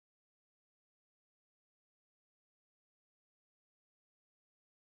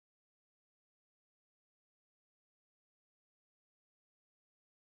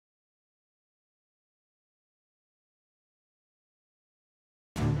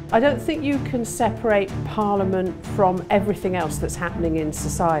I don't think you can separate Parliament from everything else that's happening in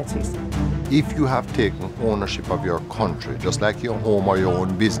societies. If you have taken ownership of your country, just like your home or your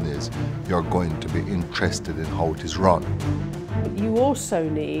own business, you're going to be interested in how it is run. You also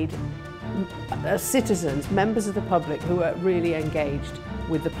need citizens, members of the public, who are really engaged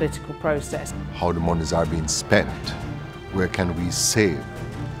with the political process. How the monies are being spent, where can we save,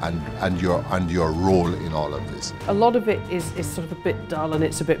 and your role in all of this. A lot of it is sort of a bit dull and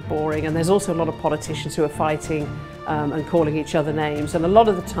it's a bit boring, and there's also a lot of politicians who are fighting and calling each other names, and a lot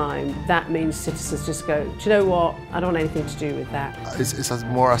of the time that means citizens just go, do you know what, I don't want anything to do with that. It's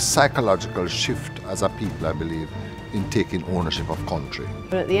more a psychological shift as a people, I believe, in taking ownership of country.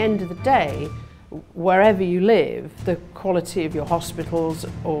 But at the end of the day, wherever you live, the quality of your hospitals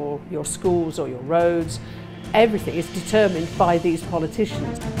or your schools or your roads, everything is determined by these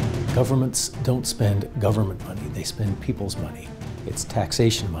politicians. Governments don't spend government money, they spend people's money. It's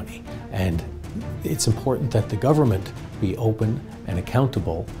taxation money, and it's important that the government be open and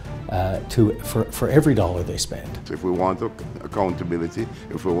accountable for every dollar they spend. If we want accountability,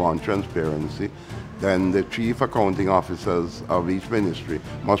 if we want transparency, then the chief accounting officers of each ministry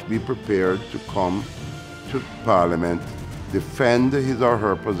must be prepared to come to Parliament, defend his or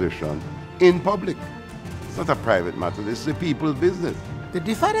her position in public. It's not a private matter, this is the people's business. The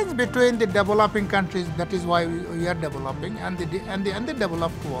difference between the developing countries, that is why we are developing, and the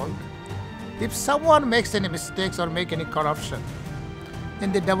developed world, if someone makes any mistakes or make any corruption,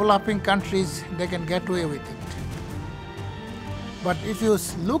 in the developing countries, they can get away with it. But if you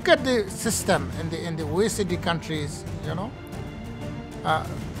look at the system in the OECD countries, you know,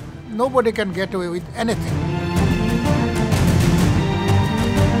 nobody can get away with anything.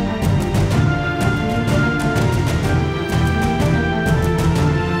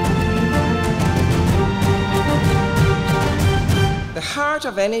 The heart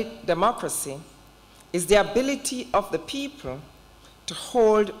of any democracy is the ability of the people to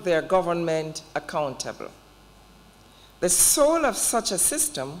hold their government accountable. The soul of such a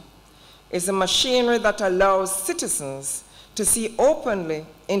system is a machinery that allows citizens to see openly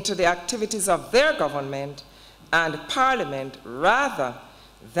into the activities of their government and Parliament, rather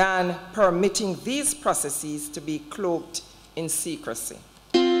than permitting these processes to be cloaked in secrecy.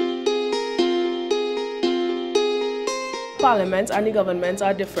 Parliament and the government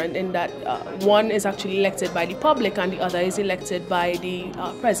are different in that one is actually elected by the public and the other is elected by the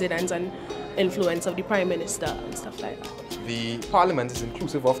president and influence of the Prime Minister and stuff like that. The Parliament is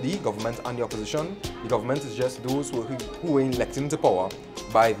inclusive of the government and the opposition. The government is just those who were elected into power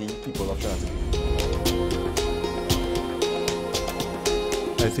by the people of Trinidad.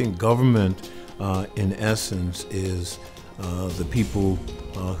 I think government, in essence, is the people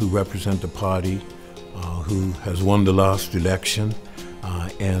who represent the party who has won the last election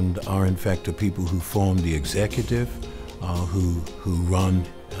and are in fact the people who form the executive, who run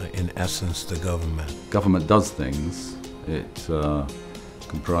in essence the government. Government does things. It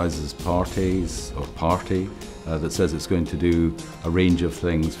comprises parties or party that says it's going to do a range of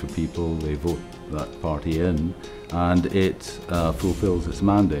things for people. They vote that party in, and it fulfills its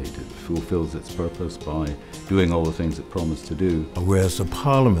mandate. It fulfills its purpose by doing all the things it promised to do. Whereas the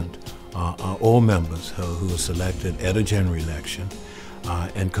Parliament are all members who are selected at a general election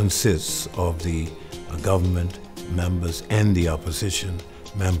and consists of the government members and the opposition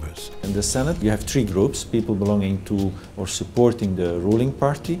members. In the Senate you have three groups: people belonging to or supporting the ruling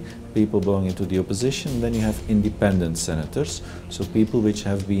party, people belonging to the opposition, then you have independent senators, so people which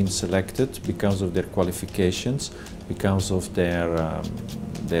have been selected because of their qualifications, because of their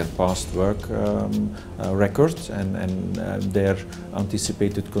past work records and their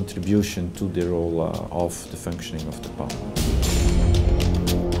anticipated contribution to the role of the functioning of the Parliament.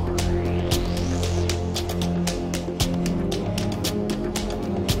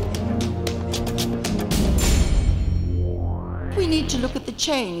 We need to look at the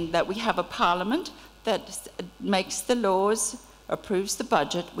chain, that we have a Parliament that makes the laws, approves the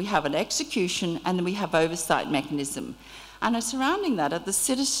budget, we have an execution, and then we have oversight mechanism. And surrounding that are the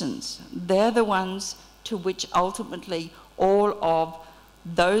citizens. They're the ones to which ultimately all of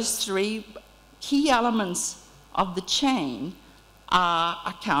those three key elements of the chain are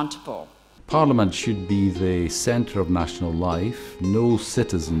accountable. Parliament should be the centre of national life. No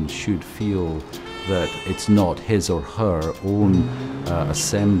citizen should feel that it's not his or her own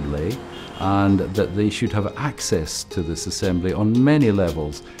assembly, and that they should have access to this assembly on many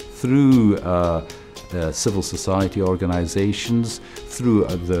levels through civil society organisations, through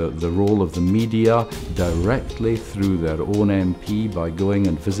the role of the media, directly through their own MP by going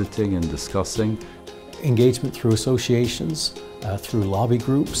and visiting and discussing. engagement through associations, through lobby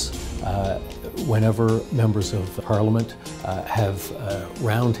groups, whenever members of Parliament have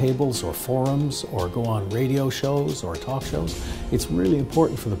roundtables or forums or go on radio shows or talk shows. It's really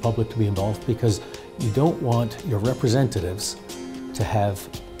important for the public to be involved, because you don't want your representatives to have,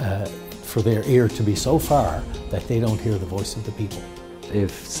 for their ear to be so far that they don't hear the voice of the people.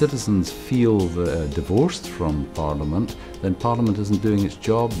 If citizens feel divorced from Parliament, then Parliament isn't doing its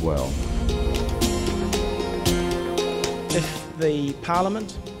job well. If the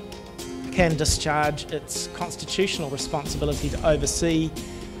Parliament can discharge its constitutional responsibility to oversee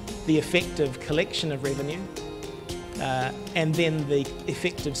the effective collection of revenue and then the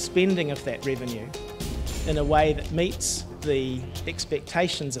effective spending of that revenue in a way that meets the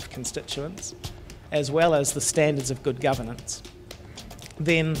expectations of constituents as well as the standards of good governance,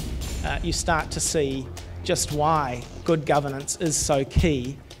 then you start to see just why good governance is so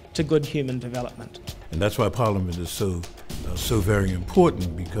key to good human development. And that's why Parliament is so very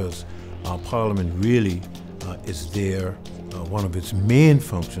important, because our Parliament really is there. One of its main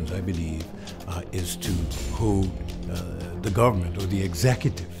functions, I believe, is to hold the government, or the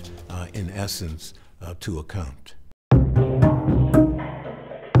executive, in essence, to account.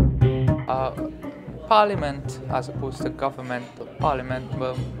 Parliament, as opposed to government, Parliament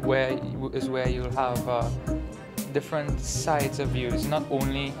is where you'll have different sides of views, not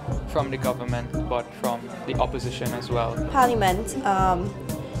only from the government but from the opposition as well. Parliament,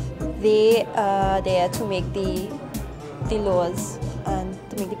 they are there to make the laws and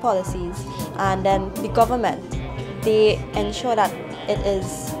to make the policies, and then the government, they ensure that it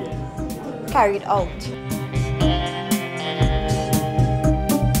is carried out.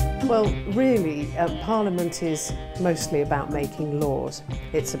 Well, really, Parliament is mostly about making laws.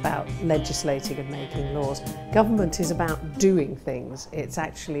 It's about legislating and making laws. Government is about doing things. It's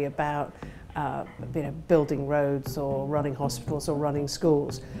actually about building roads or running hospitals or running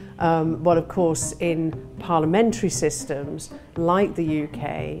schools. But of course, in parliamentary systems like the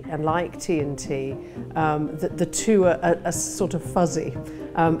UK and like TNT, the two are sort of fuzzy.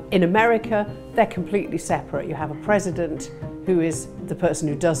 In America, they're completely separate. You have a president who is the person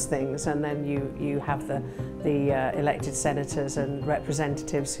who does things, and then you have the elected senators and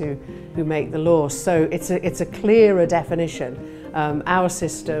representatives who make the laws. So it's a clearer definition. Our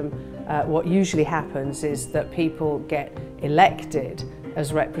system, what usually happens is that people get elected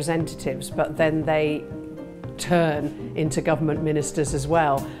as representatives, but then they turn into government ministers as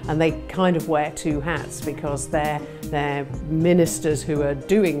well, and they kind of wear two hats, because they're ministers who are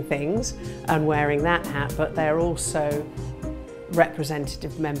doing things and wearing that hat, but they're also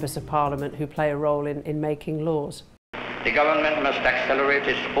representative members of Parliament who play a role in making laws. The government must accelerate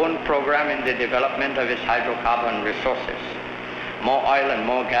its own program in the development of its hydrocarbon resources. More oil and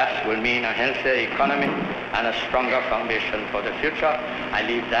more gas will mean a healthier economy and a stronger foundation for the future. I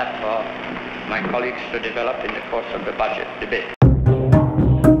leave that for my colleagues to develop in the course of the budget debate.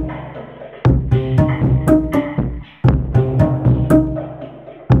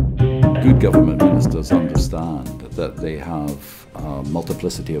 Good government ministers understand that they have a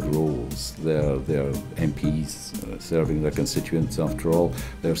multiplicity of roles. They're MPs serving their constituents, after all.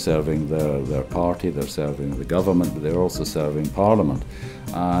 They're serving their party, they're serving the government, but they're also serving Parliament.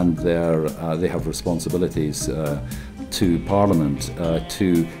 And they have responsibilities to Parliament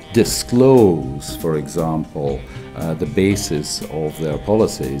to disclose, for example, the basis of their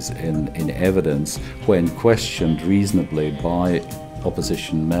policies in evidence when questioned reasonably by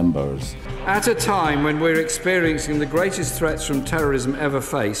opposition members. At a time when we're experiencing the greatest threats from terrorism ever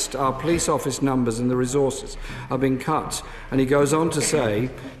faced, our police office numbers and the resources are being cut. And he goes on to say,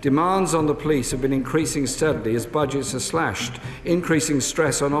 demands on the police have been increasing steadily as budgets are slashed, increasing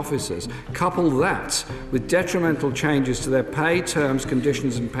stress on officers. Couple that with detrimental changes to their pay, terms,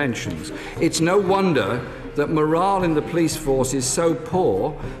 conditions and pensions. It's no wonder that morale in the police force is so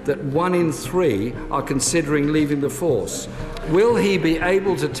poor that 1 in 3 are considering leaving the force. Will he be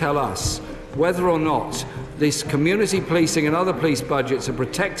able to tell us whether or not this community policing and other police budgets are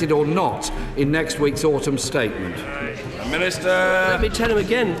protected or not in next week's autumn statement? Minister. Let me tell him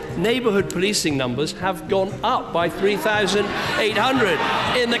again, neighbourhood policing numbers have gone up by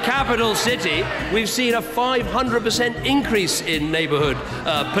 3,800. In the capital city, we've seen a 500% increase in neighbourhood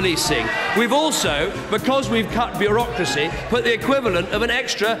policing. We've also, because we've cut bureaucracy, put the equivalent of an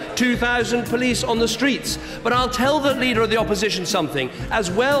extra 2,000 police on the streets. But I'll tell the Leader of the Opposition something. As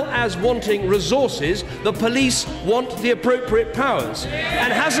well as wanting resources, the police want the appropriate powers.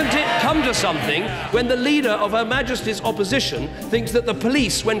 And hasn't it come to something when the Leader of Her Majesty's Opposition thinks that the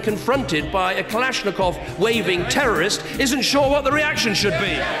police, when confronted by a Kalashnikov-waving terrorist, isn't sure what the reaction should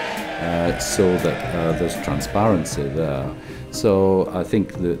be? so that there's transparency there. So I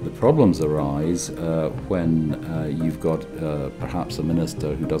think the problems arise when you've got perhaps a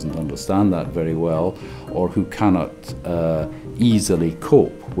minister who doesn't understand that very well, or who cannot easily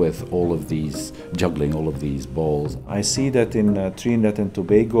cope with all of these, juggling all of these balls. I see that in Trinidad and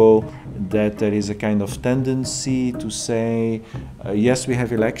Tobago that there is a kind of tendency to say, yes, we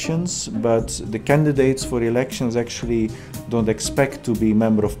have elections, but the candidates for elections actually don't expect to be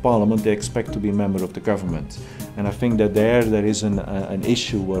member of parliament, they expect to be member of the government. And I think that there is an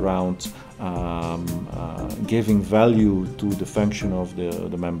issue around giving value to the function of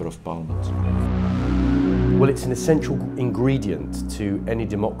the member of parliament. Well, it's an essential ingredient to any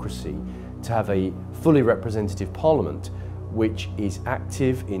democracy to have a fully representative parliament which is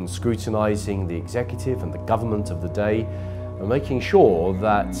active in scrutinising the executive and the government of the day and making sure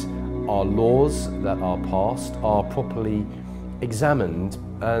that our laws that are passed are properly examined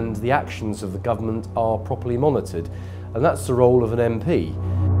and the actions of the government are properly monitored. And that's the role of an MP.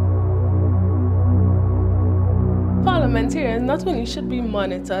 Parliamentarians not only should be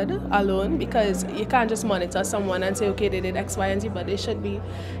monitored alone, because you can't just monitor someone and say, okay, they did X, Y, and Z, but they should be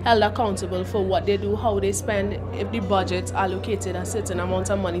held accountable for what they do, how they spend. If the budget allocated a certain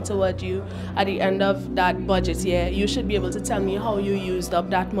amount of money toward you at the end of that budget year, you should be able to tell me how you used up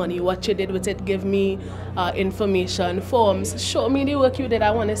that money, what you did with it, give me information, forms, show me the work you did.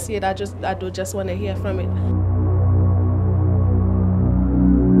 I want to see it, I don't just want to hear from it.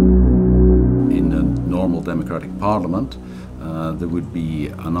 Normal democratic parliament, there would be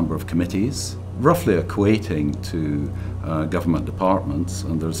a number of committees, roughly equating to government departments,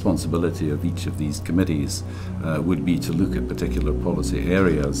 and the responsibility of each of these committees would be to look at particular policy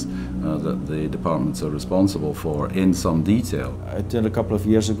areas that the departments are responsible for in some detail. Until a couple of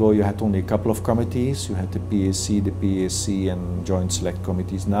years ago you had only a couple of committees. You had the PAC, the PAC and joint select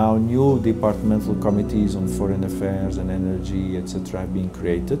committees. Now new departmental committees on foreign affairs and energy, etc. have been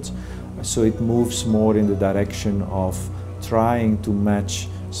created. So it moves more in the direction of trying to match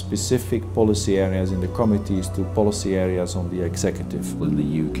specific policy areas in the committees to policy areas on the executive. In the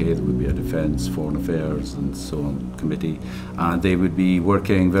UK there would be a defence, foreign affairs and so on committee, and they would be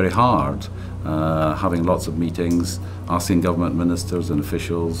working very hard, having lots of meetings, asking government ministers and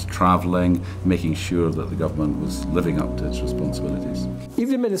officials, travelling, making sure that the government was living up to its responsibilities. If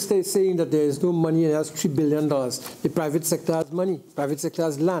the minister is saying that there is no money and has $3 billion, the private sector has money, private sector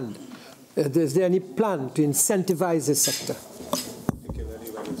has land. Is there any plan to incentivize this sector?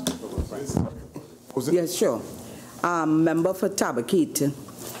 Yes, sure. Member for Tobago,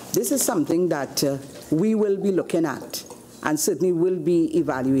 this is something that we will be looking at and certainly will be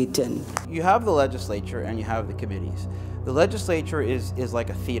evaluating. You have the legislature and you have the committees. The legislature is like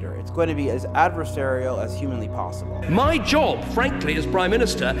a theater. It's going to be as adversarial as humanly possible. My job, frankly, as Prime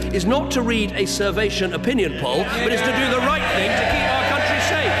Minister, is not to read a Survation opinion poll, but is to do the right thing to keep our country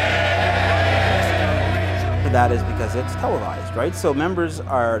safe. That is because it's televised, right? So members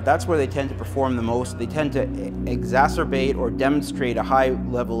that's where they tend to perform the most. They tend to exacerbate or demonstrate a high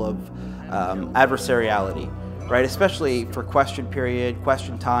level of adversariality, right? Especially for question period,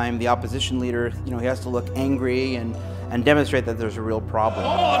 question time, the opposition leader, he has to look angry and demonstrate that there's a real problem.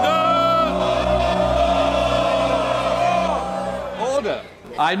 Order!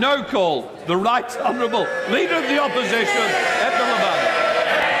 I now call the Right Honourable Leader of the Opposition,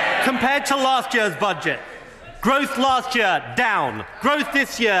 Compared to last year's budget, growth last year, down. Growth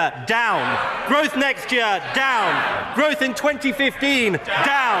this year, down. Growth next year, down. Growth in 2015,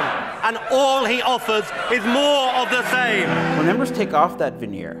 down. And all he offers is more of the same. When members take off that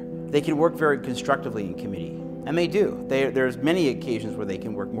veneer, they can work very constructively in committee. And they do. There's many occasions where they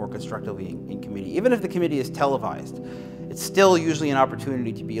can work more constructively in committee. Even if the committee is televised, it's still usually an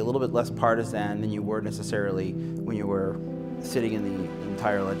opportunity to be a little bit less partisan than you were necessarily when you were sitting in the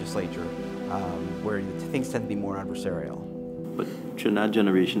entire legislature. Where things tend to be more adversarial. But Trinidad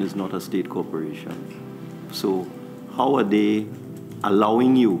Generation is not a state corporation. So how are they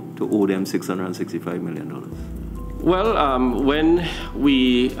allowing you to owe them $665 million? Well, when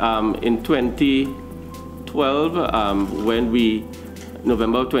we, in 2012,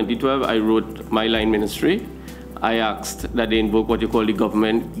 November 2012, I wrote my line ministry. I asked that they invoke what you call the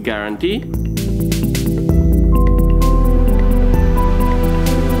government guarantee.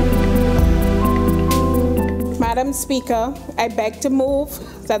 Madam Speaker, I beg to move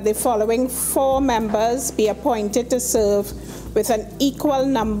that the following 4 members be appointed to serve with an equal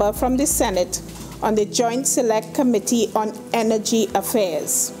number from the Senate on the Joint Select Committee on Energy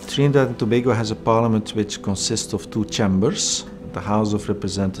Affairs. Trinidad and Tobago has a parliament which consists of 2 chambers, the House of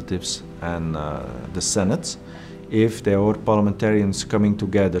Representatives and the Senate. If there are parliamentarians coming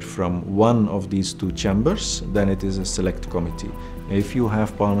together from one of these two chambers, then it is a select committee. If you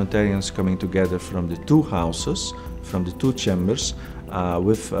have parliamentarians coming together from the two houses, from the two chambers,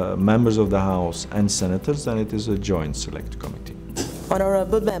 with members of the House and senators, then it is a joint select committee.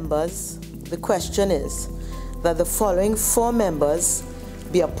 Honourable members, the question is that the following 4 members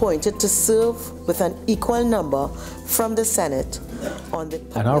be appointed to serve with an equal number from the Senate on the...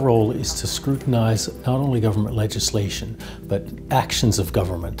 And our role is to scrutinize not only government legislation, but actions of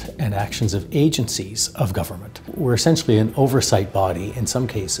government and actions of agencies of government. We're essentially an oversight body in some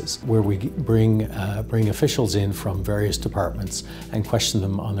cases, where we bring officials in from various departments and question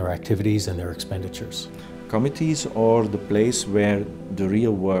them on their activities and their expenditures. Committees are the place where the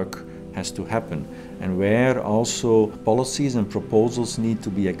real work has to happen, and where also policies and proposals need to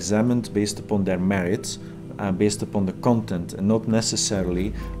be examined based upon their merits, based upon the content, and not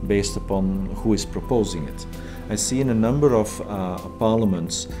necessarily based upon who is proposing it. I see in a number of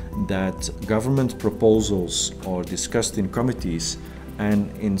parliaments that government proposals are discussed in committees,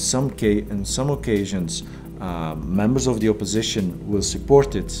 and in some occasions members of the opposition will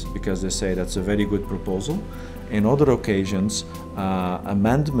support it because they say that's a very good proposal. In other occasions,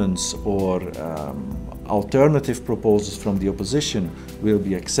 amendments or alternative proposals from the opposition will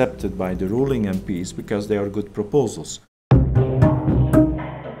be accepted by the ruling MPs because they are good proposals.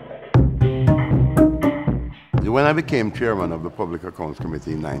 When I became chairman of the Public Accounts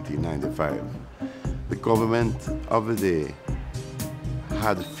Committee in 1995, the government of the day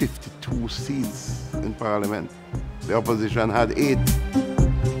had 52 seats in Parliament. The opposition had 8.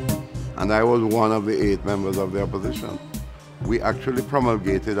 And I was one of the 8 members of the opposition. We actually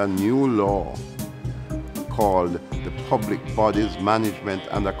promulgated a new law called the Public Bodies Management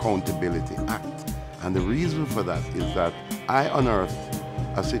and Accountability Act. And the reason for that is that I unearthed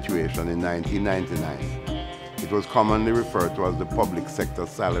a situation in 1999. It was commonly referred to as the public sector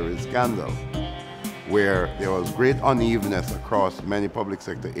salary scandal, where there was great unevenness across many public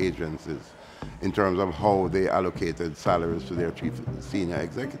sector agencies in terms of how they allocated salaries to their senior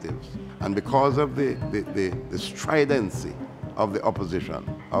executives. And because of the stridency of the opposition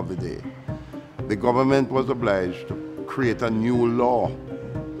of the day, the government was obliged to create a new law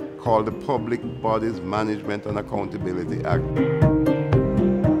called the Public Bodies Management and Accountability Act.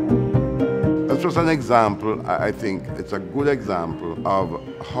 That's just an example. I think it's a good example of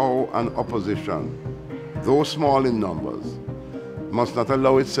how an opposition, though small in numbers, must not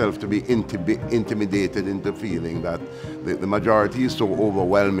allow itself to be intimidated into feeling that the majority is so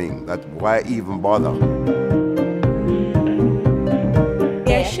overwhelming that why even bother?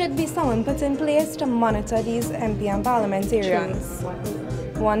 There should be someone put in place to monitor these MP and parliamentarians.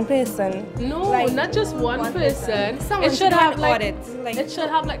 One person. No, like, not just one person. Someone it should have like audit. It should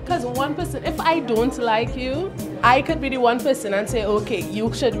have like, because one person, if I don't like you, I could be the one person and say, okay,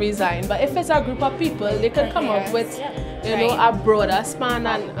 you should resign. But if it's a group of people, they can come up with, you know, a broader span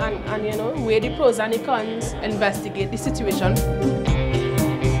and you know, weigh the pros and the cons, investigate the situation.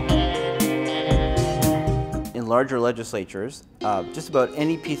 In larger legislatures, just about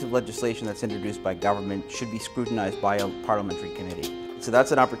any piece of legislation that's introduced by government should be scrutinized by a parliamentary committee. So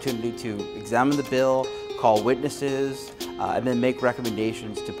that's an opportunity to examine the bill, call witnesses, and then make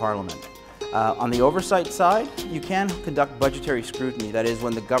recommendations to Parliament. On the oversight side, you can conduct budgetary scrutiny. That is,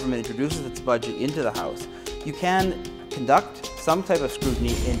 when the government introduces its budget into the House, you can conduct some type of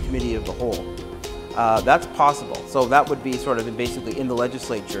scrutiny in committee of the whole. That's possible. So that would be sort of basically in the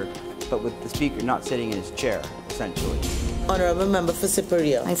legislature, but with the Speaker not sitting in his chair, essentially. Honourable Member for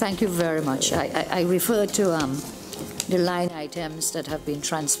Siparia. I thank you very much. I refer to the line items that have been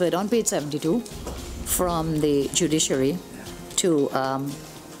transferred on page 72 from the judiciary to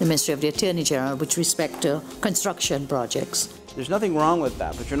the Ministry of the Attorney General with respect to construction projects. There's nothing wrong with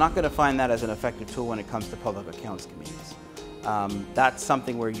that, but you're not going to find that as an effective tool when it comes to public accounts committees. That's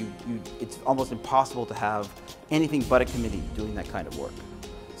something where it's almost impossible to have anything but a committee doing that kind of work.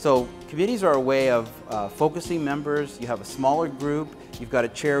 So committees are a way of focusing members. You have a smaller group. You've got a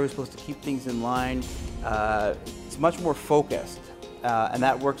chair who's supposed to keep things in line. It's much more focused, and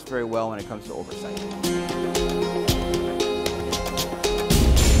that works very well when it comes to oversight.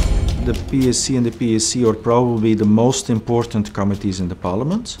 The PSC and the PSC are probably the most important committees in the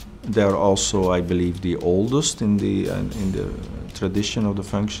Parliament. They are also, I believe, the oldest in the tradition of the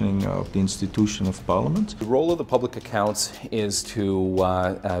functioning of the institution of Parliament. The role of the public accounts is to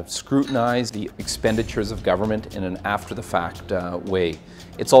scrutinize the expenditures of government in an after-the-fact way.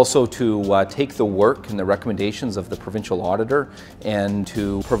 It's also to take the work and the recommendations of the provincial auditor and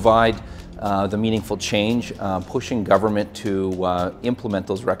to provide the meaningful change, pushing government to implement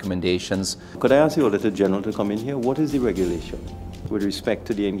those recommendations. Could I ask the Auditor General to come in here? What is the regulation with respect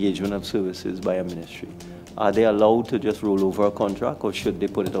to the engagement of services by a ministry? Are they allowed to just roll over a contract, or should they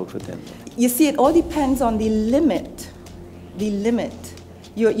put it out for tender? You see, it all depends on the limit. The limit.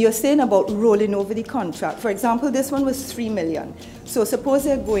 You're saying about rolling over the contract. For example, this one was 3 million. So suppose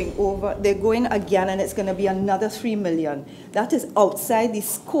they're going again, and it's going to be another 3 million. That is outside the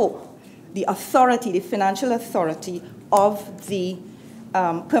scope, the authority, the financial authority of the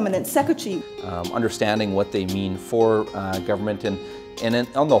permanent secretary. Understanding what they mean for government, and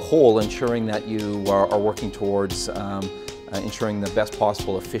on the whole, ensuring that you are working towards ensuring the best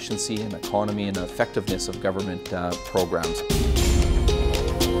possible efficiency and economy and effectiveness of government programs.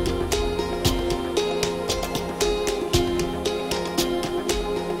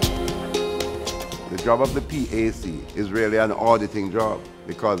 The job of the PAC is really an auditing job,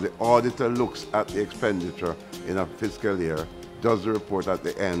 because the auditor looks at the expenditure in a fiscal year, does the report at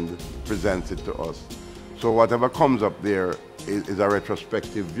the end, presents it to us. So whatever comes up there is a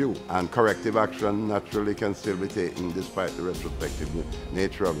retrospective view, and corrective action naturally can still be taken despite the retrospective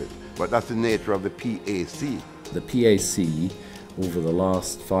nature of it. But that's the nature of the PAC. The PAC, over the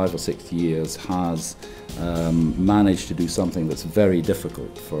last 5 or 6 years, has managed to do something that's very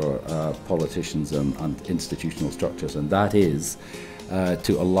difficult for politicians and institutional structures, and that is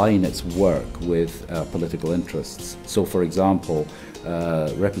to align its work with political interests. So, for example,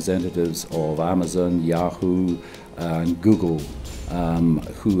 representatives of Amazon, Yahoo, and Google,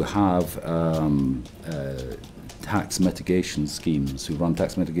 who have tax mitigation schemes, who run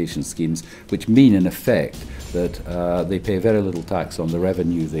tax mitigation schemes, which mean in effect that they pay very little tax on the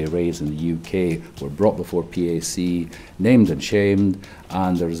revenue they raise in the UK, were brought before PAC, named and shamed,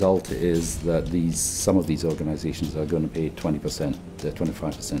 and the result is that some of these organisations are going to pay 20% to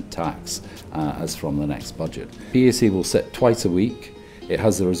 25% tax as from the next budget. PAC will sit twice a week. It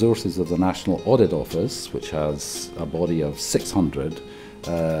has the resources of the National Audit Office, which has a body of 600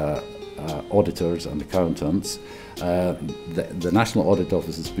 auditors and accountants. The National Audit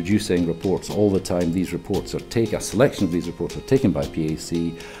Office is producing reports all the time. These reports are a selection of these reports are taken by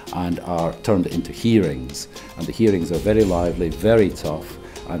PAC and are turned into hearings. And the hearings are very lively, very tough,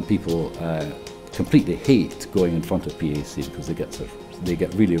 and people completely hate going in front of PAC because they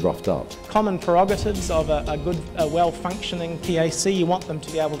get really roughed up. Common prerogatives of a well-functioning PAC, you want them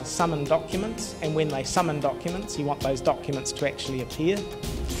to be able to summon documents, and when they summon documents, you want those documents to actually appear.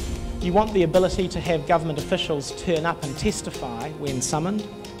 You want the ability to have government officials turn up and testify when summoned.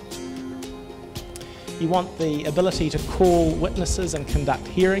 You want the ability to call witnesses and conduct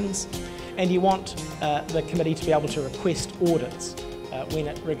hearings, and you want the committee to be able to request audits when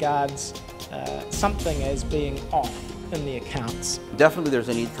it regards something as being off in the accounts. Definitely there's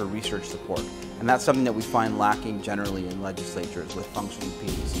a need for research support, and that's something that we find lacking generally in legislatures with functioning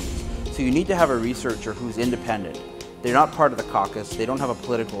PACs. So you need to have a researcher who's independent. They're not part of the caucus, they don't have a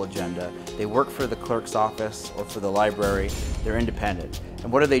political agenda, they work for the clerk's office or for the library, they're independent.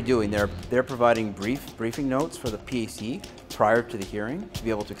 And what are they doing? They're providing briefing notes for the PAC prior to the hearing to be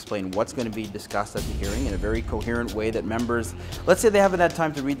able to explain what's going to be discussed at the hearing in a very coherent way that members, let's say they haven't had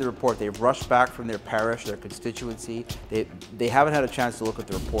time to read the report, they've rushed back from their parish, their constituency, they haven't had a chance to look at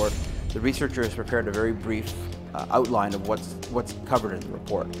the report. The researcher has prepared a very brief outline of what's covered in the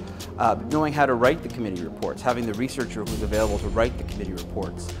report. Knowing how to write the committee reports, having the researcher who's available to write the committee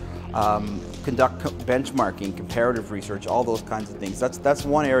reports, conduct benchmarking, comparative research, all those kinds of things. That's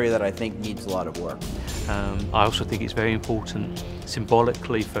one area that I think needs a lot of work. I also think it's very important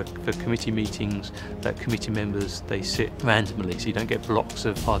symbolically for committee meetings that committee members, they sit randomly, so you don't get blocks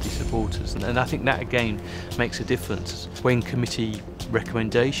of party supporters, and I think that again makes a difference. When committee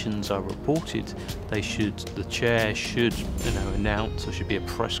recommendations are reported, the chair should announce, or should be a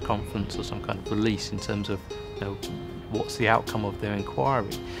press conference or some kind of release in terms of what's the outcome of their inquiry.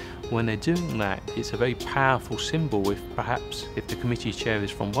 When they're doing that, it's a very powerful symbol if the committee chair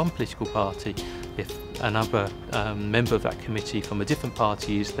is from one political party, if another member of that committee from a different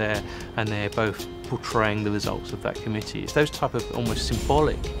party is there, and they're both portraying the results of that committee. It's those type of almost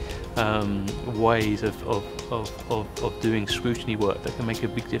symbolic ways of doing scrutiny work that can make a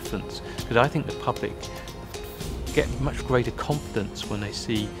big difference, because I think the public get much greater confidence when they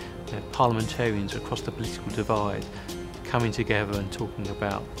see parliamentarians across the political divide coming together and talking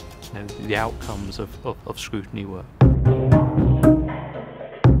about the outcomes of scrutiny work.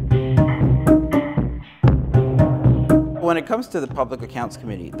 when it comes to the Public Accounts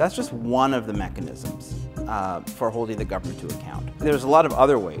Committee, that's just one of the mechanisms for holding the government to account. There's a lot of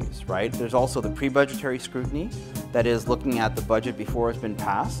other ways, right? There's also the pre-budgetary scrutiny, that is looking at the budget before it's been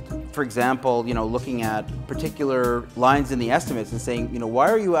passed. For example, looking at particular lines in the estimates and saying, why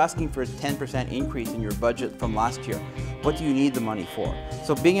are you asking for a 10% increase in your budget from last year? What do you need the money for?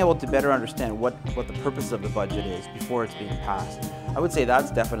 So being able to better understand what the purpose of the budget is before it's being passed, I would say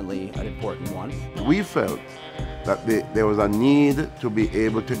that's definitely an important one. We felt that there was a need to be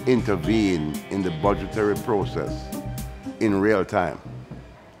able to intervene in the budgetary process in real time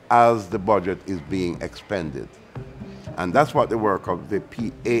as the budget is being expended. And that's what the work of the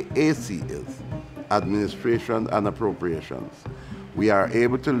PAAC is, Administration and Appropriations. We are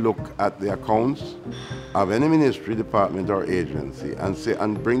able to look at the accounts of any ministry, department or agency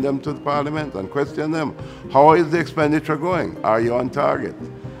and bring them to the Parliament and question them. How is the expenditure going? Are you on target?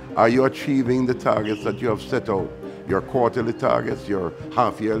 Are you achieving the targets that you have set out? Your quarterly targets, your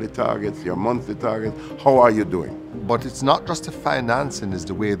half-yearly targets, your monthly targets, how are you doing? But it's not just the financing, it's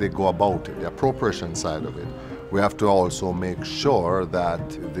the way they go about it, the appropriation side of it. We have to also make sure that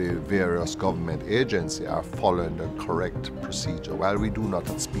the various government agencies are following the correct procedure. While we do not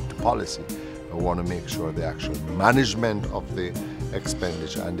speak to policy, we want to make sure the actual management of the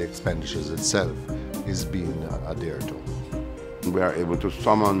expenditure and the expenditures itself is being adhered to. We are able to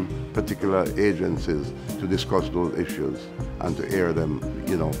summon particular agencies to discuss those issues and to air them,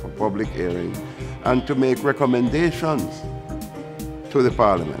 for public hearing, and to make recommendations to the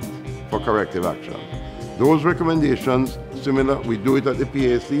Parliament for corrective action. Those recommendations, similar, we do it at the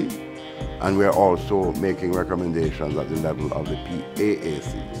PAC, and we're also making recommendations at the level of the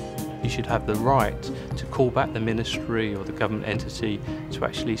PAAC. You should have the right to call back the ministry or the government entity to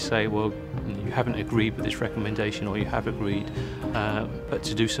actually say, well, you haven't agreed with this recommendation, or you have agreed, but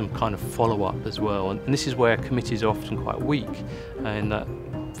to do some kind of follow-up as well. And this is where committees are often quite weak, in that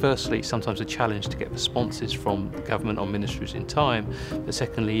firstly, it's sometimes a challenge to get responses from the government or ministries in time, but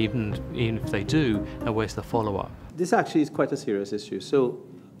secondly, even if they do, where's the follow-up? This actually is quite a serious issue. So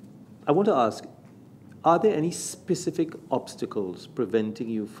I want to ask, are there any specific obstacles preventing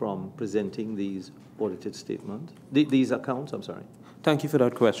you from presenting these audited statements, these accounts, I'm sorry? Thank you for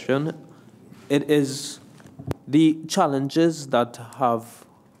that question. It is the challenges that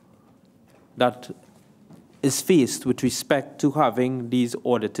is faced with respect to having these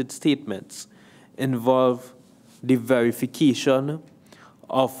audited statements involve the verification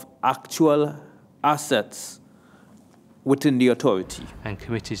of actual assets within the authority. And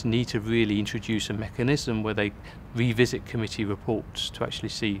committees need to really introduce a mechanism where they revisit committee reports to actually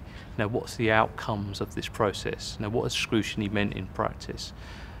see, what's the outcomes of this process, what has scrutiny meant in practice.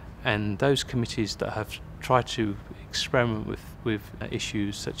 And those committees that have tried to experiment with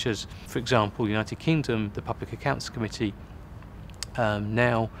issues such as, for example, United Kingdom, the Public Accounts Committee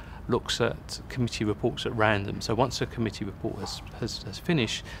now looks at committee reports at random. So once a committee report has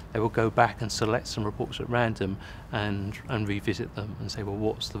finished, they will go back and select some reports at random and revisit them and say, well,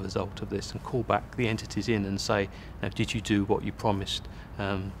 what's the result of this? And call back the entities in and say, did you do what you promised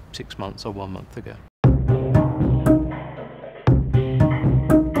 6 months or 1 month ago?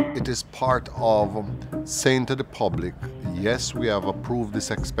 It is part of saying to the public, yes, we have approved this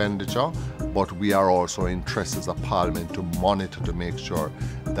expenditure, but we are also interested as a Parliament to monitor to make sure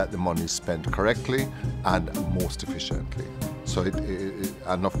that the money is spent correctly and most efficiently. So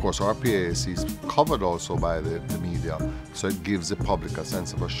and of course our PAAC is covered also by the media, so it gives the public a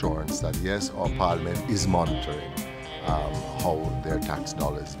sense of assurance that yes, our Parliament is monitoring how their tax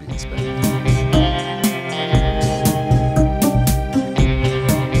dollars is being spent.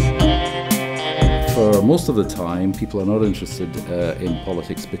 For most of the time, people are not interested in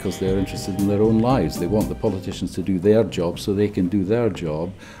politics because they're interested in their own lives. They want the politicians to do their job so they can do their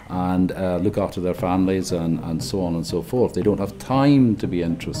job and look after their families and so on and so forth. They don't have time to be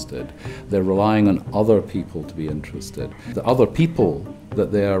interested. They're relying on other people to be interested. The other people that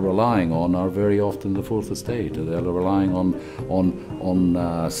they are relying on are very often the Fourth Estate. They're relying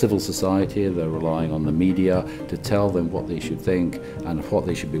on civil society, they're relying on the media to tell them what they should think and what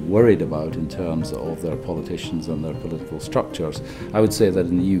they should be worried about in terms of their politicians and their political structures. I would say that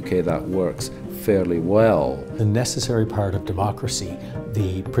in the UK that works fairly well. The necessary part of democracy,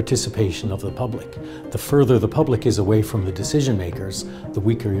 the participation of the public. The further the public is away from the decision makers, the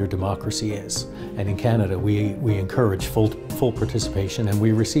weaker your democracy is. And in Canada, we encourage full participation, and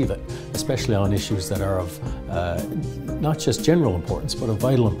we receive it, especially on issues that are of not just general importance, but of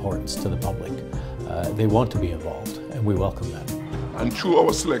vital importance to the public. They want to be involved, and we welcome that. And through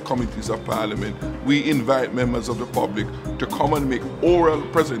our select committees of Parliament, we invite members of the public to come and make oral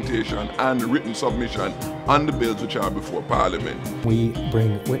presentation and written submission on the bills which are before Parliament. We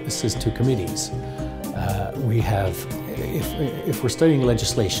bring witnesses to committees. We have, if we're studying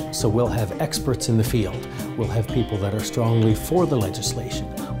legislation, so we'll have experts in the field. We'll have people that are strongly for the legislation.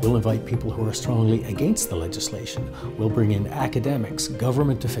 We'll invite people who are strongly against the legislation. We'll bring in academics,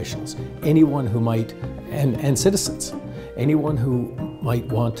 government officials, anyone who might, and citizens, anyone who might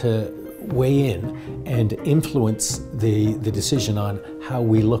want to weigh in and influence the decision on how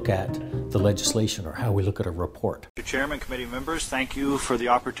we look at the legislation or how we look at a report. Mr. Chairman, committee members, thank you for the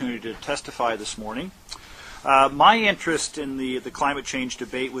opportunity to testify this morning. My interest in the climate change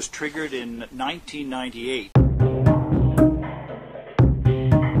debate was triggered in 1998.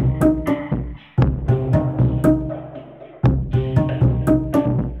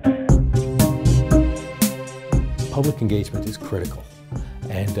 Public engagement is critical.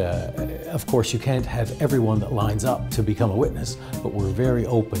 And of course, you can't have everyone that lines up to become a witness, but we're very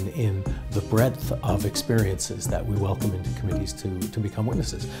open in the breadth of experiences that we welcome into committees to become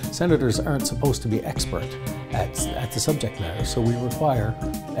witnesses. Senators aren't supposed to be expert at the subject matter, so we require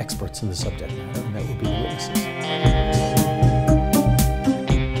experts in the subject matter, and that would be the witnesses.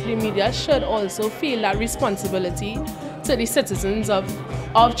 The media should also feel that responsibility to the citizens of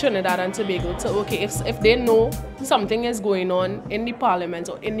Trinidad and Tobago to, okay, if they know something is going on in the parliament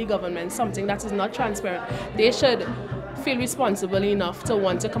or in the government, something that is not transparent, they should feel responsible enough to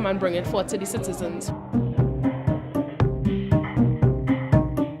want to come and bring it forth to the citizens.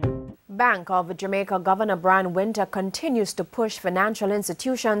 Bank of Jamaica Governor Brian Winter continues to push financial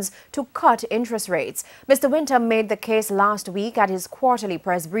institutions to cut interest rates. Mr. Winter made the case last week at his quarterly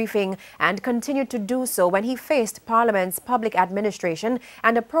press briefing and continued to do so when he faced Parliament's Public Administration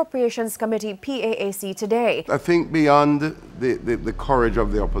and Appropriations Committee PAAC today. I think beyond the courage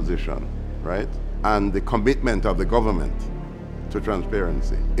of the opposition, right, and the commitment of the government to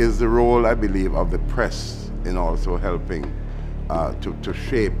transparency is the role, I believe, of the press in also helping to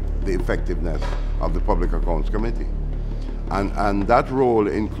shape the effectiveness of the Public Accounts Committee. And that role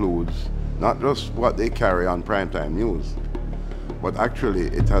includes not just what they carry on primetime news, but actually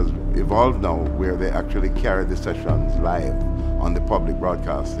it has evolved now where they actually carry the sessions live on the public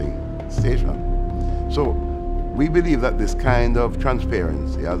broadcasting station. So we believe that this kind of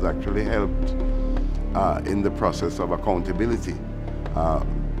transparency has actually helped in the process of accountability.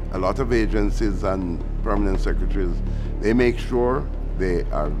 A lot of agencies and permanent secretaries, they make sure they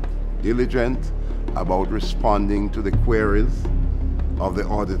are diligent about responding to the queries of the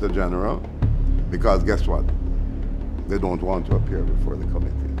Auditor General, because guess what? They don't want to appear before the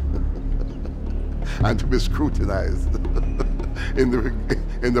committee and to be scrutinized in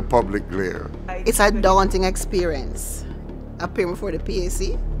the public glare. It's a daunting experience appearing before the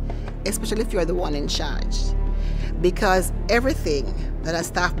PAC, especially if you're the one in charge, because everything that a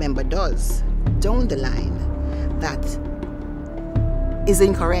staff member does down the line that is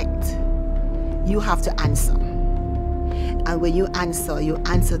incorrect, you have to answer. And when you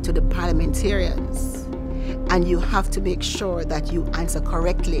answer to the parliamentarians, and you have to make sure that you answer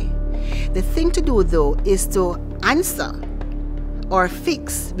correctly. The thing to do, though, is to answer or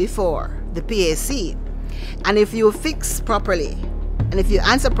fix before the PAC. And if you fix properly, and if you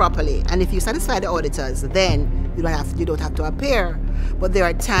answer properly, and if you satisfy the auditors, then you don't have to appear. But there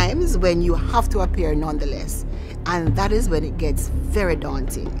are times when you have to appear nonetheless. And that is when it gets very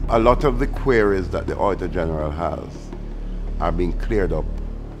daunting. A lot of the queries that the Auditor General has are being cleared up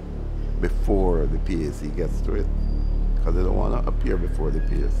before the PAC gets to it, because they don't want to appear before the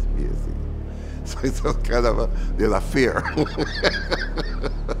PAC. So it's kind of there's a fear.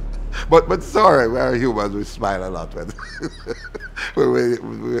 But sorry, we are humans, we smile a lot when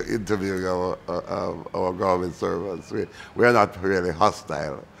we're interviewing our government servants. We are not really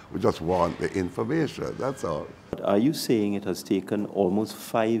hostile. We just want the information, that's all. Are you saying it has taken almost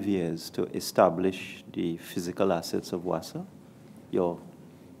 5 years to establish the physical assets of WASA? Your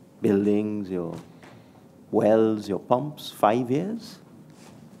buildings, your wells, your pumps, 5 years?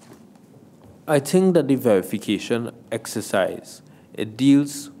 I think that the verification exercise, it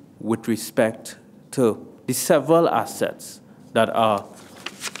deals with respect to the several assets that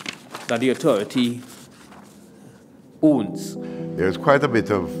the authority owns. There's quite a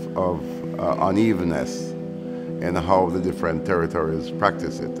bit of unevenness in how the different territories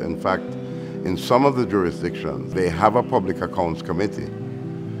practice it. In fact, in some of the jurisdictions, they have a Public Accounts Committee.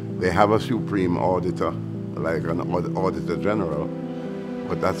 They have a supreme auditor, like an Auditor General,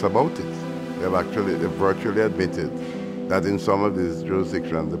 but that's about it. They've virtually admitted that in some of these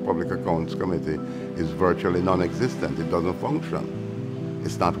jurisdictions, the Public Accounts Committee is virtually non-existent. It doesn't function.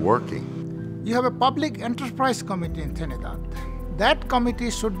 it's not working. You have a public enterprise committee in Trinidad. That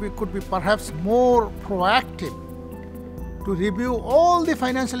committee could be perhaps more proactive to review all the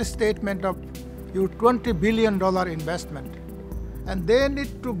financial statement of your $20 billion investment. And they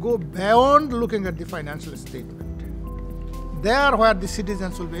need to go beyond looking at the financial statement. There where the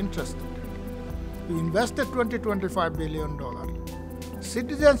citizens will be interested. You invested $25 billion.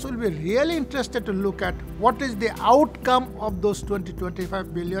 Citizens will be really interested to look at what is the outcome of those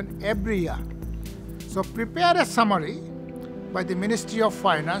 $25 billion every year. So prepare a summary by the Ministry of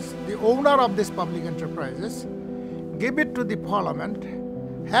Finance, the owner of these public enterprises, give it to the Parliament,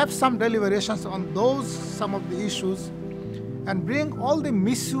 have some deliberations on some of the issues, and bring all the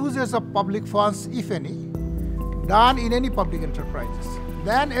misuses of public funds, if any, done in any public enterprises.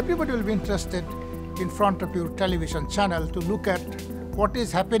 Then everybody will be interested in front of your television channel to look at what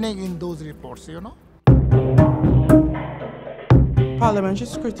is happening in those reports, you know. Parliamentary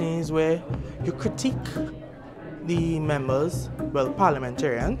scrutiny is where you critique the members, well,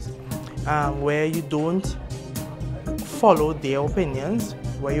 parliamentarians, where you don't follow their opinions,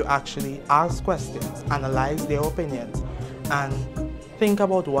 where you actually ask questions, analyze their opinions, and think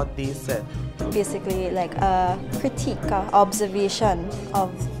about what they said. Basically like a critique, observation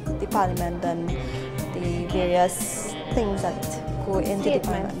of the parliament and the various things that go into the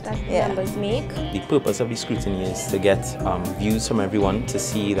parliament that members make. The purpose of the scrutiny is to get views from everyone, to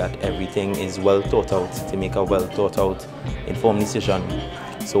see that everything is well thought out, to make a well thought out, informed decision.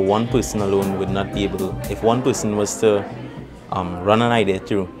 So one person alone would not be able to, if one person was to run an idea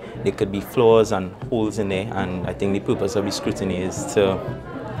through, there could be flaws and holes in there, and I think the purpose of the scrutiny is to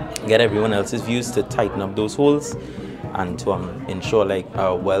get everyone else's views, to tighten up those holes, and to ensure like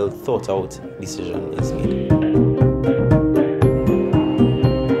a well thought out decision is made.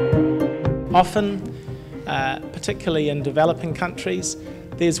 Often, particularly in developing countries,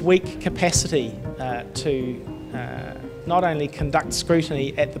 there's weak capacity to not only conduct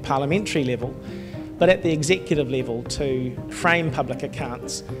scrutiny at the parliamentary level, but at the executive level to frame public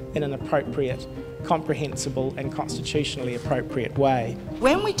accounts in an appropriate, comprehensible and constitutionally appropriate way.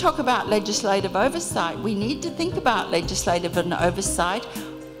 When we talk about legislative oversight, we need to think about legislative oversight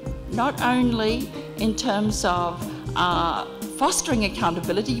not only in terms of fostering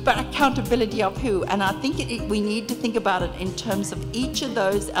accountability, but accountability of who? And I think we need to think about it in terms of each of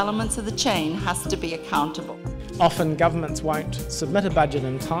those elements of the chain has to be accountable. Often governments won't submit a budget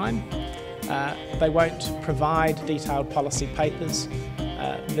in time. They won't provide detailed policy papers.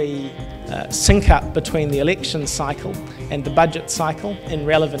 The sync-up between the election cycle and the budget cycle in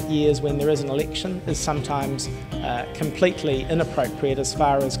relevant years when there is an election is sometimes completely inappropriate as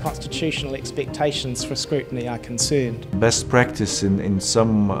far as constitutional expectations for scrutiny are concerned. Best practice in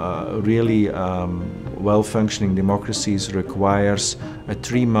some really well-functioning democracies requires a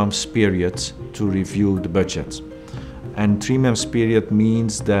 3-month period to review the budget. And 3-month period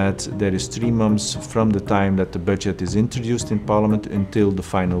means that there is 3 months from the time that the budget is introduced in Parliament until the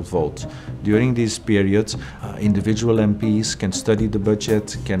final vote. During these periods, individual MPs can study the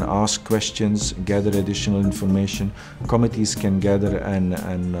budget, can ask questions, gather additional information. Committees can gather and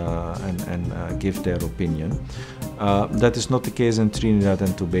give their opinion. That is not the case in Trinidad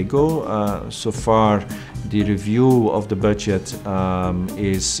and Tobago. So far, the review of the budget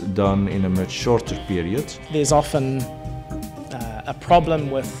is done in a much shorter period. There's often a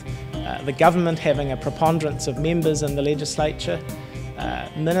problem with the government having a preponderance of members in the legislature,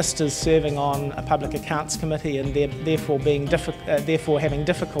 ministers serving on a public accounts committee and therefore having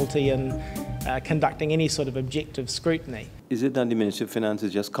difficulty in conducting any sort of objective scrutiny. Is it that the Ministry of Finance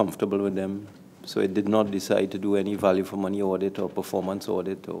is just comfortable with them, so it did not decide to do any value for money audit or performance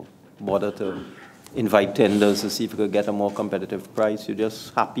audit or bother to invite tenders to see if you could get a more competitive price? You're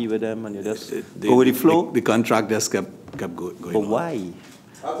just happy with them and you just go with the flow? The contract just kept going But why?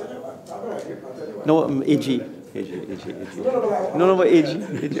 No, AG. No, but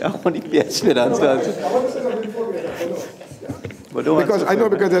AG. I want the PS Finance to answer. Because I know,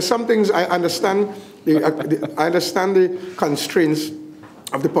 because there's some things I understand. I understand the constraints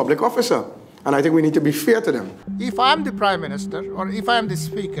of the public officer, and I think we need to be fair to them. If I'm the Prime Minister or if I'm the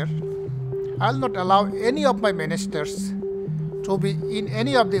Speaker, I'll not allow any of my ministers to be in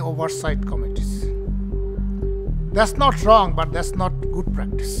any of the oversight committees. That's not wrong, but that's not good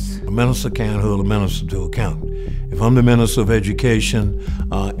practice. A minister can't hold a minister to account. If I'm the Minister of Education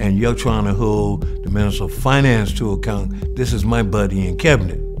and you're trying to hold the Minister of Finance to account, this is my buddy in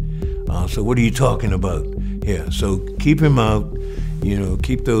cabinet. So what are you talking about here? So keep him out,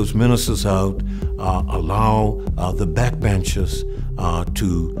 keep those ministers out, allow the backbenchers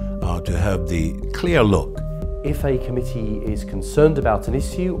to have the clear look If a committee is concerned about an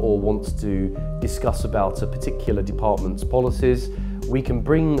issue or wants to discuss about a particular department's policies, we can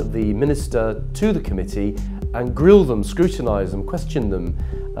bring the minister to the committee and grill them, scrutinise them, question them,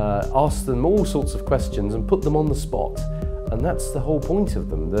 ask them all sorts of questions and put them on the spot. And that's the whole point of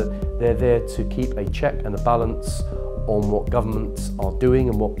them, that they're there to keep a check and a balance on what governments are doing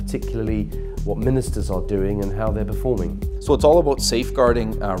and what ministers are doing and how they're performing. So it's all about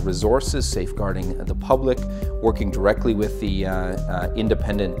safeguarding resources, safeguarding the public, working directly with the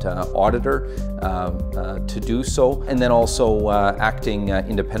independent auditor to do so, and then also acting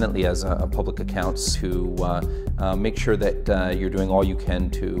independently as a public accounts to make sure that you're doing all you can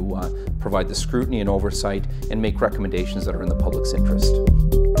to provide the scrutiny and oversight and make recommendations that are in the public's interest.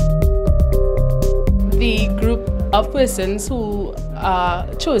 The group of persons who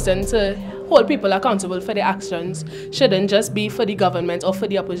are chosen to hold people accountable for their actions shouldn't just be for the government or for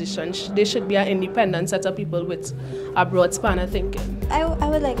the opposition. They should be an independent set of people with a broad span of thinking. I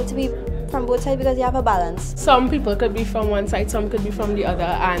would like it to be from both sides because you have a balance. Some people could be from one side, some could be from the other,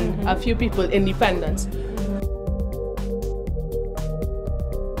 and a few people independent.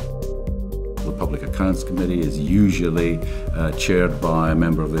 The Public Accounts Committee is usually chaired by a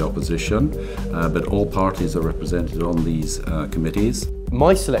member of the opposition, but all parties are represented on these committees.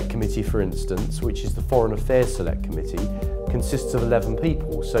 My select committee, for instance, which is the Foreign Affairs Select Committee, consists of 11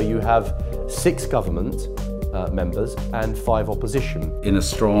 people. So you have 6 government members and 5 opposition. In a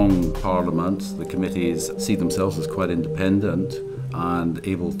strong parliament, the committees see themselves as quite independent and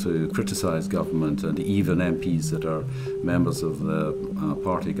able to criticise government, and even MPs that are members of the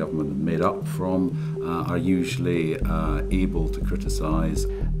party government made up from are usually able to criticise.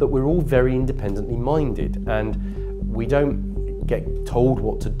 But we're all very independently minded, and we don't get told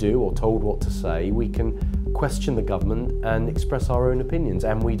what to do or told what to say. We can question the government and express our own opinions,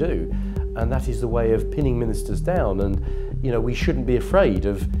 and we do. And that is the way of pinning ministers down, and you know, we shouldn't be afraid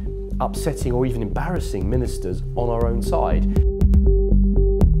of upsetting or even embarrassing ministers on our own side.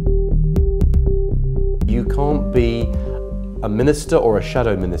 You can't be a minister or a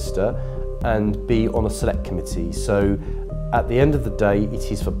shadow minister and be on a select committee. So at the end of the day, it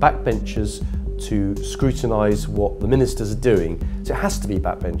is for backbenchers to scrutinise what the ministers are doing. So it has to be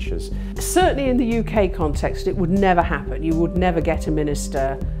backbenchers. Certainly in the UK context, it would never happen. You would never get a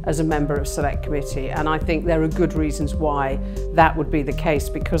minister as a member of select committee, and I think there are good reasons why that would be the case,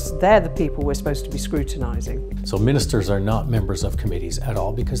 because they're the people we're supposed to be scrutinising. So ministers are not members of committees at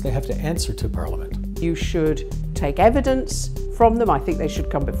all because they have to answer to Parliament. You should take evidence from them. I think they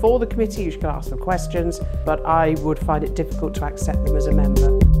should come before the committee, you should ask them questions, but I would find it difficult to accept them as a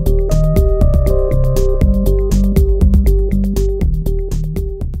member.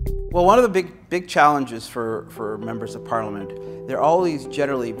 Well, one of the big challenges for members of Parliament, they're always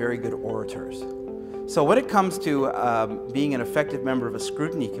generally very good orators. So when it comes to being an effective member of a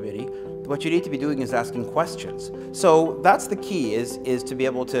scrutiny committee, what you need to be doing is asking questions. So that's the key, is to be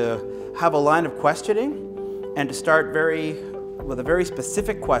able to have a line of questioning and to start with a very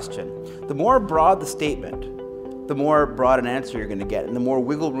specific question. The more broad the statement, the more broad an answer you're going to get and the more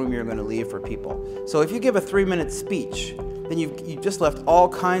wiggle room you're going to leave for people. So if you give a 3-minute speech, then you've just left all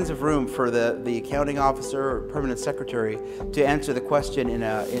kinds of room for the accounting officer or permanent secretary to answer the question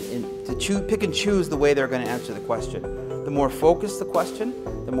pick and choose the way they're going to answer the question. The more focused the question,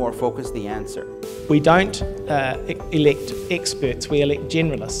 the more focused the answer. We don't elect experts, we elect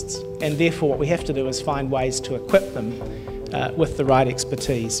generalists, and therefore what we have to do is find ways to equip them with the right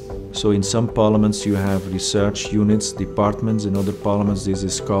expertise. So in some parliaments you have research units, departments. In other parliaments this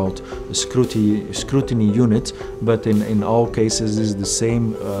is called a scrutiny unit, but in all cases this is the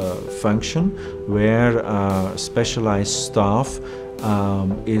same function, where specialized staff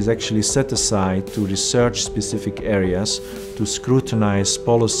is actually set aside to research specific areas, to scrutinize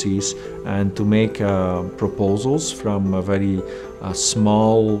policies and to make proposals from a very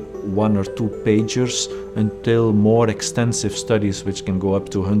small 1 or 2 pages until more extensive studies which can go up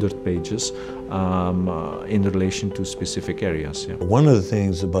to 100 pages in relation to specific areas. Yeah. One of the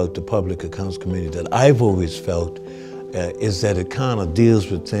things about the Public Accounts Committee that I've always felt is that it kind of deals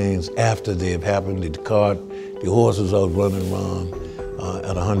with things after they've happened. The horse is out running around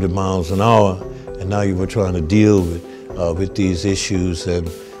at 100 miles an hour, and now you were trying to deal with these issues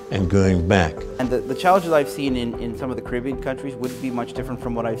and going back. And the challenges I've seen in some of the Caribbean countries wouldn't be much different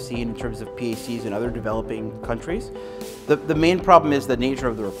from what I've seen in terms of PACs in other developing countries. The main problem is the nature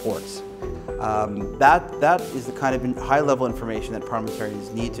of the reports. That is the kind of high-level information that parliamentarians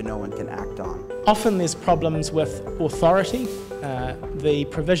need to know and can act on. Often there's problems with authority. The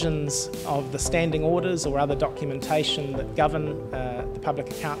provisions of the standing orders or other documentation that govern the Public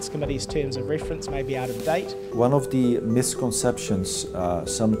Accounts Committee's terms of reference may be out of date. One of the misconceptions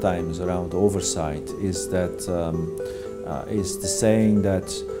sometimes around oversight is that is the saying that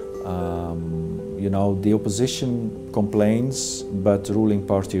you know, the opposition complains but the ruling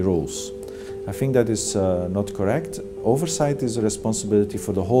party rules. I think that is not correct. Oversight is a responsibility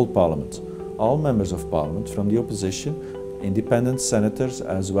for the whole Parliament. All members of Parliament, from the opposition, independent senators,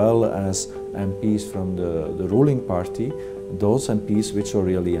 as well as MPs from the ruling party, those MPs which are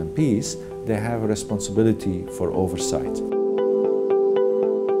really MPs, they have a responsibility for oversight.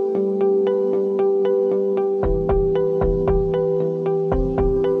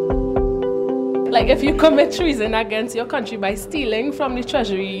 Like, if you commit treason against your country by stealing from the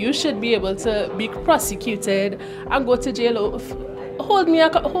treasury, you should be able to be prosecuted and go to jail.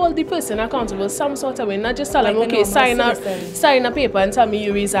 Hold the person accountable some sort of way, not just tell them, okay, sign a paper and tell me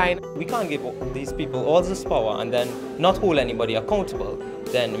you resign. We can't give these people all this power and then not hold anybody accountable.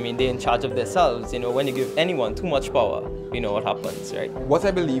 Then, I mean, they're in charge of themselves. You know, when you give anyone too much power, you know what happens, right? What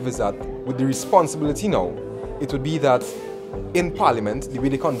I believe is that with the responsibility now, it would be that in Parliament, the way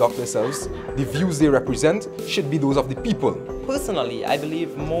they conduct themselves, the views they represent should be those of the people. Personally, I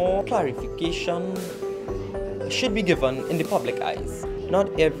believe more clarification should be given in the public eyes. Not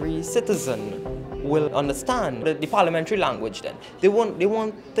every citizen will understand the parliamentary language then. They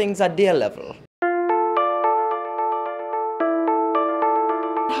want things at their level.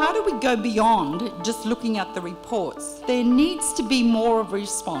 How do we go beyond just looking at the reports? There needs to be more of a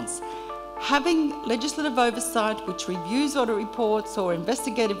response. Having legislative oversight which reviews audit reports or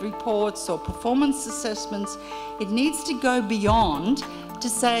investigative reports or performance assessments, it needs to go beyond to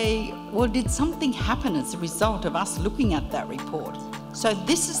say, well, did something happen as a result of us looking at that report? So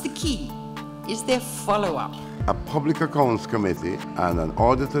this is the key. Is there follow-up? A Public Accounts Committee and an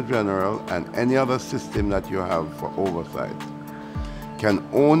Auditor General and any other system that you have for oversight can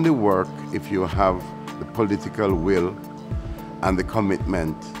only work if you have the political will and the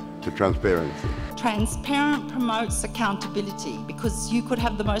commitment to transparency. Transparent promotes accountability, because you could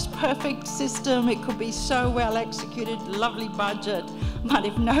have the most perfect system, it could be so well executed, lovely budget, but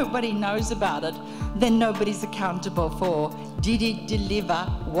if nobody knows about it, then nobody's accountable for, did it deliver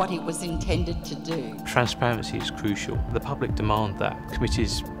what it was intended to do? Transparency is crucial. The public demand that.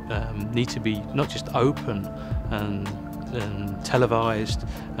 Committees need to be not just open and televised,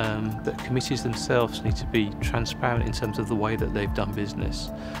 but committees themselves need to be transparent in terms of the way that they've done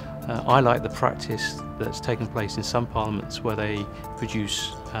business. I like the practice that's taken place in some parliaments where they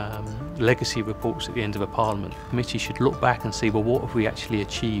produce legacy reports at the end of a parliament. The committee should look back and see, well, what have we actually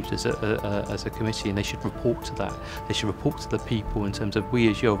achieved as a committee, and they should report to that. They should report to the people in terms of, we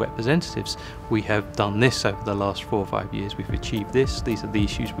as your representatives, we have done this over the last 4 or 5 years, we've achieved this, these are the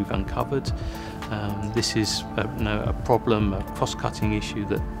issues we've uncovered. This is a problem, a cross-cutting issue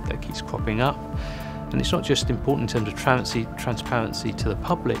that keeps cropping up. And it's not just important in terms of transparency to the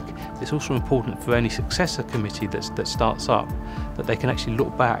public, it's also important for any successor committee that starts up, that they can actually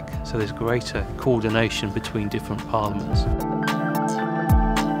look back, so there's greater coordination between different parliaments.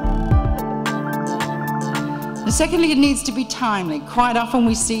 And secondly, it needs to be timely. Quite often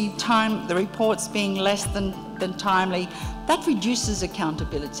we see the reports being less than timely. That reduces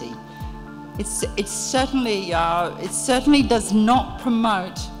accountability. It certainly does not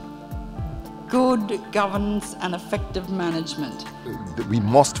promote good governance and effective management. We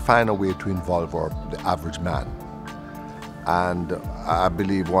must find a way to involve the average man. And I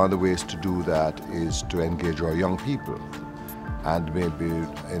believe one of the ways to do that is to engage our young people. And maybe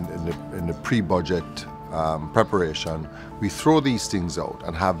in the pre-budget preparation, we throw these things out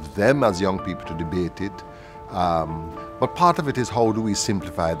and have them as young people to debate it. But part of it is, how do we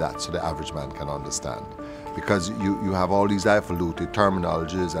simplify that so the average man can understand? Because you have all these highfalutin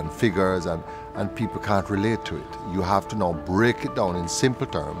terminologies and figures, and people can't relate to it. You have to now break it down in simple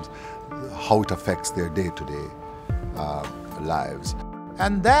terms, how it affects their day-to-day lives.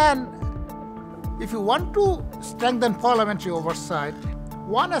 And then, if you want to strengthen parliamentary oversight,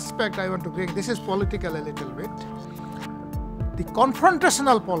 one aspect I want to bring, this is political a little bit. The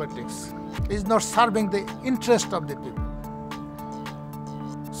confrontational politics is not serving the interest of the people.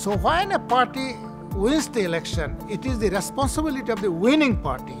 So when a party wins the election, it is the responsibility of the winning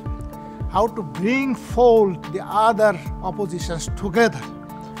party how to bring forward the other oppositions together,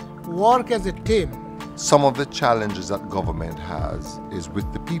 work as a team. Some of the challenges that government has is with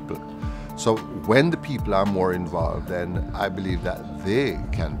the people. So when the people are more involved, then I believe that they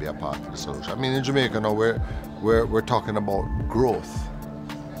can be a part of the solution. I mean, in Jamaica now we're talking about growth.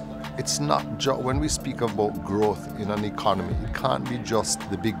 It's not just, when we speak about growth in an economy, it can't be just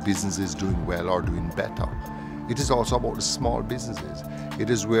the big businesses doing well or doing better. It is also about the small businesses. It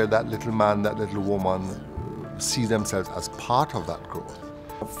is where that little man, that little woman see themselves as part of that growth.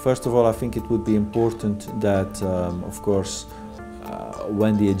 First of all, I think it would be important that, of course,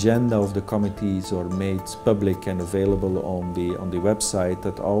 when the agenda of the committees are made public and available on the website,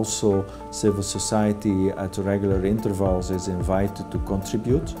 that also civil society at regular intervals is invited to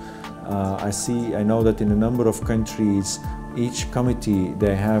contribute. I know that in a number of countries, each committee,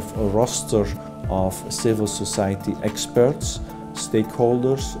 they have a roster of civil society experts,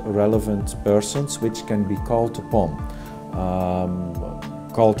 stakeholders, relevant persons, which can be called upon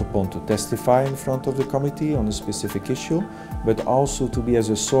to testify in front of the committee on a specific issue, but also to be as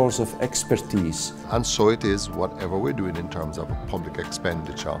a source of expertise. And so it is, whatever we're doing in terms of public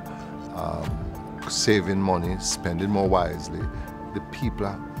expenditure, saving money, spending more wisely, the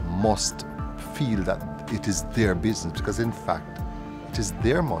people must feel that it is their business, because in fact, it is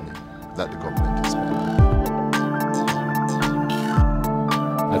their money that the government is spending.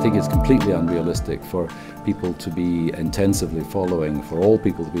 I think it's completely unrealistic for people to be intensively following, for all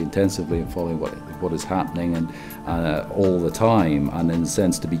people to be intensively following what is happening and all the time, and in a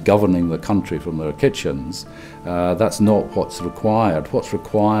sense to be governing the country from their kitchens. That's not what's required. What's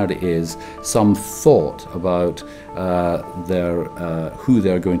required is some thought about who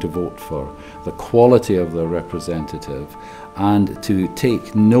they're going to vote for, the quality of their representative, and to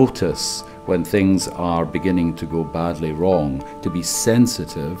take notice when things are beginning to go badly wrong, to be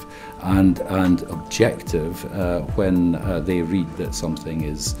sensitive and objective when they read that something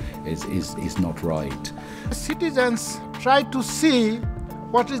is not right. Citizens try to see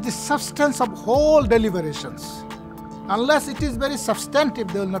what is the substance of whole deliberations. Unless it is very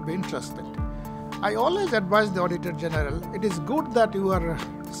substantive, they will not be interested. I always advise the Auditor General, it is good that you are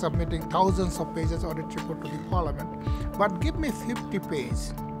submitting thousands of pages audit report to the Parliament, but give me 50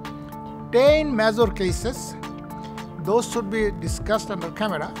 pages. 10 major cases, those should be discussed under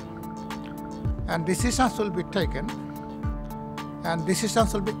camera, and decisions will be taken, and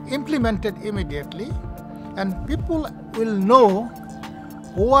decisions will be implemented immediately, and people will know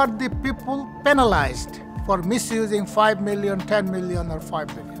who are the people penalized for misusing 5 million, 10 million or 5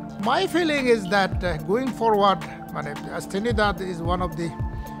 billion. My feeling is that going forward, as Trinidad is one of the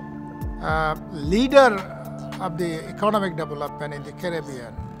leader of the economic development in the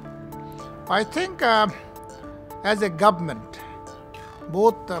Caribbean, I think as a government,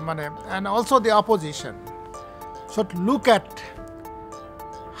 both and also the opposition should look at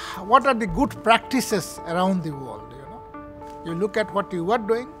what are the good practices around the world. You look at what you are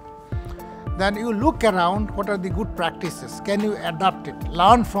doing, then you look around what are the good practices. Can you adapt it,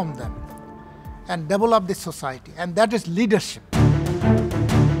 learn from them, and develop the society? And that is leadership.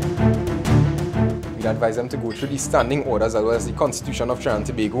 We'd advise them to go through the standing orders as well as the Constitution of Trinidad and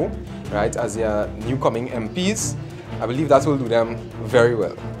Tobago, right, as their new coming MPs. I believe that will do them very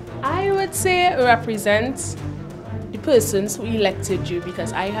well. I would say represent the persons who elected you,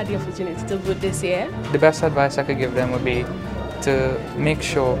 because I had the opportunity to vote this year. The best advice I could give them would be to make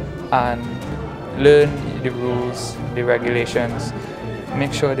sure and learn the rules, the regulations,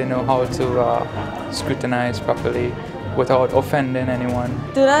 make sure they know how to scrutinize properly without offending anyone.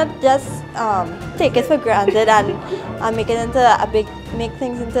 Do not just take it for granted and make it into make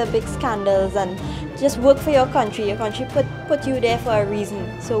things into big scandals, and just work for your country. Your country put you there for a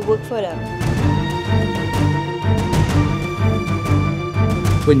reason, so work for them.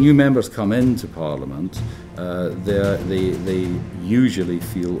 When new members come into Parliament, they usually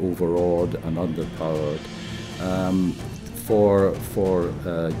feel overawed and underpowered. For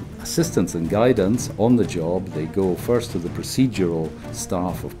assistance and guidance on the job, they go first to the procedural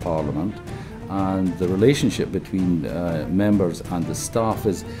staff of Parliament, and the relationship between members and the staff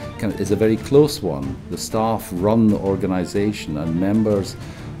is a very close one. The staff run the organisation, and members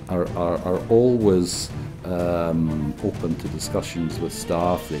are always open to discussions with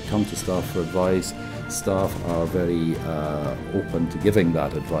staff. They come to staff for advice. Staff are very open to giving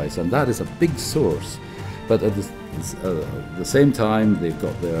that advice, and that is a big source. But at the same time, they've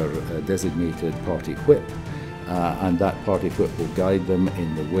got their designated party whip, and that party whip will guide them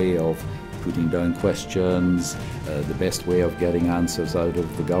in the way of putting down questions, the best way of getting answers out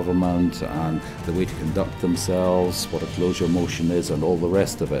of the government, and the way to conduct themselves, what a closure motion is, and all the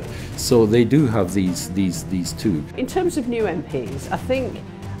rest of it. So they do have these two. In terms of new MPs, I think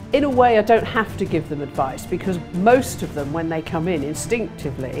in a way I don't have to give them advice, because most of them, when they come in,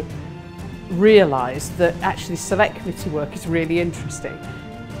 instinctively realise that actually select committee work is really interesting,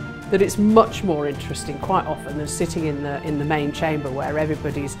 that it's much more interesting quite often than sitting in the main chamber where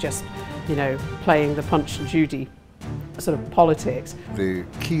everybody's just, you know, playing the Punch and Judy sort of politics. The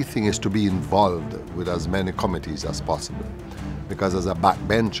key thing is to be involved with as many committees as possible, because as a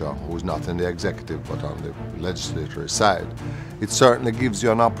backbencher who's not in the executive but on the legislative side, it certainly gives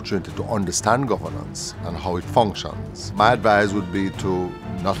you an opportunity to understand governance and how it functions. My advice would be to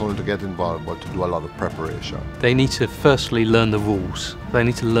not only to get involved but to do a lot of preparation. They need to firstly learn the rules. They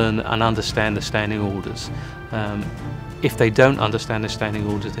need to learn and understand the standing orders. If they don't understand the standing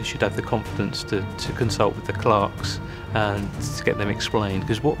orders, they should have the confidence to consult with the clerks and to get them explained.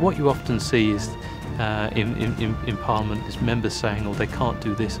 Because what you often see is in Parliament is members saying, oh, they can't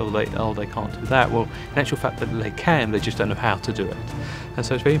do this, or they can't do that. Well, in actual fact, that they can, they just don't know how to do it. And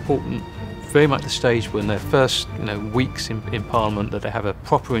so it's very important, very much the stage when their first weeks in Parliament, that they have a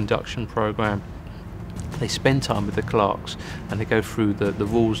proper induction programme. They spend time with the clerks and they go through the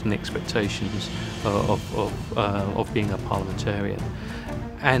rules and the expectations of being a parliamentarian.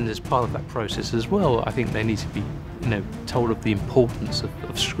 And as part of that process as well, I think they need to be told of the importance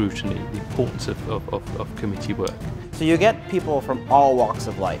of scrutiny, the importance of committee work. So you get people from all walks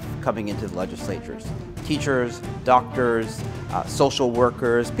of life coming into the legislatures. Teachers, doctors, social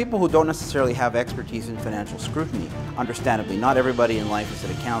workers, people who don't necessarily have expertise in financial scrutiny. Understandably, not everybody in life is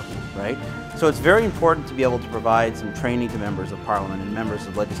an accountant, right? So it's very important to be able to provide some training to members of Parliament and members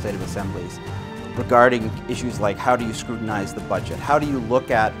of legislative assemblies regarding issues like how do you scrutinize the budget, how do you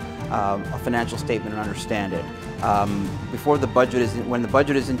look at a financial statement and understand it. When the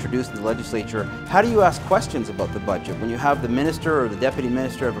budget is introduced in the legislature, how do you ask questions about the budget? When you have the minister or the deputy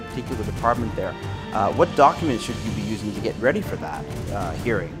minister of a particular department there, what documents should you be using to get ready for that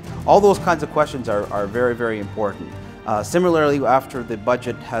hearing? All those kinds of questions are very, very important. Similarly, after the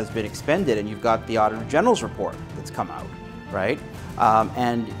budget has been expended and you've got the Auditor General's report that's come out, right?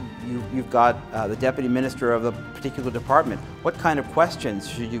 And you've got the Deputy Minister of a particular department. What kind of questions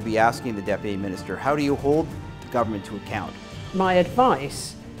should you be asking the Deputy Minister? How do you hold the government to account? My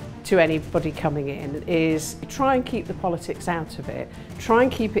advice to anybody coming in is try and keep the politics out of it. Try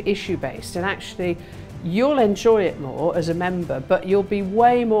and keep it issue-based, and actually you'll enjoy it more as a member, but you'll be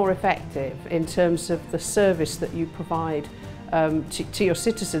way more effective in terms of the service that you provide to your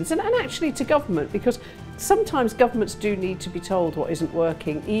citizens and actually to government, because sometimes governments do need to be told what isn't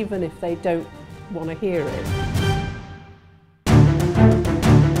working, even if they don't want to hear it.